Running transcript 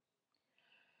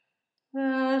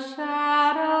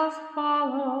shadows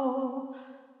follow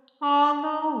on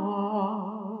the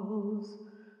walls,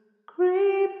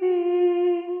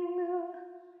 creeping.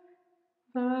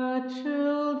 The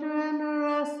children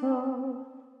wrestle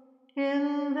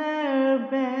in their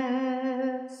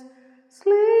beds,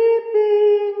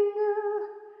 sleeping.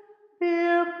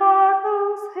 Beer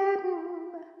bottles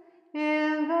hidden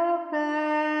in the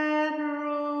bedroom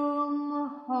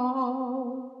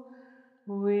hall.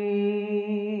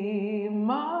 We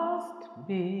must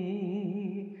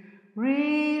be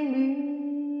released.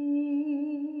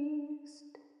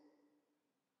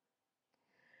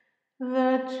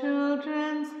 The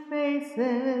children's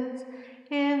faces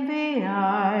in the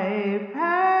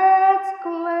iPad's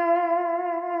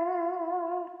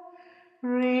glare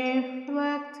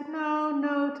reflect no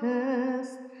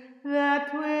notice that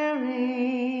we're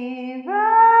even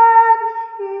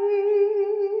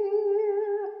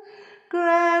here.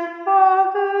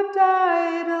 Grandfather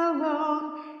died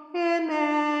alone in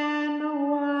NYC.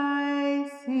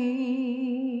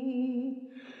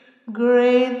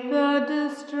 Great the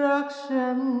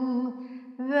destruction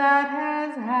that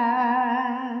has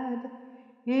had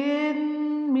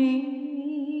in me.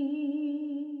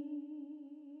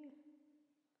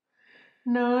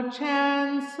 No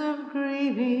chance of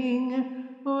grieving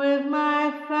with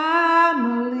my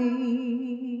family.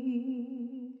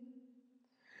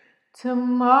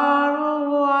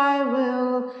 Tomorrow I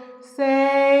will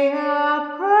say a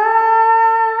prayer.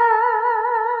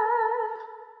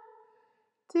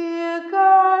 Dear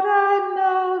God, I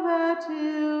know that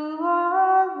you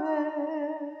are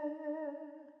there.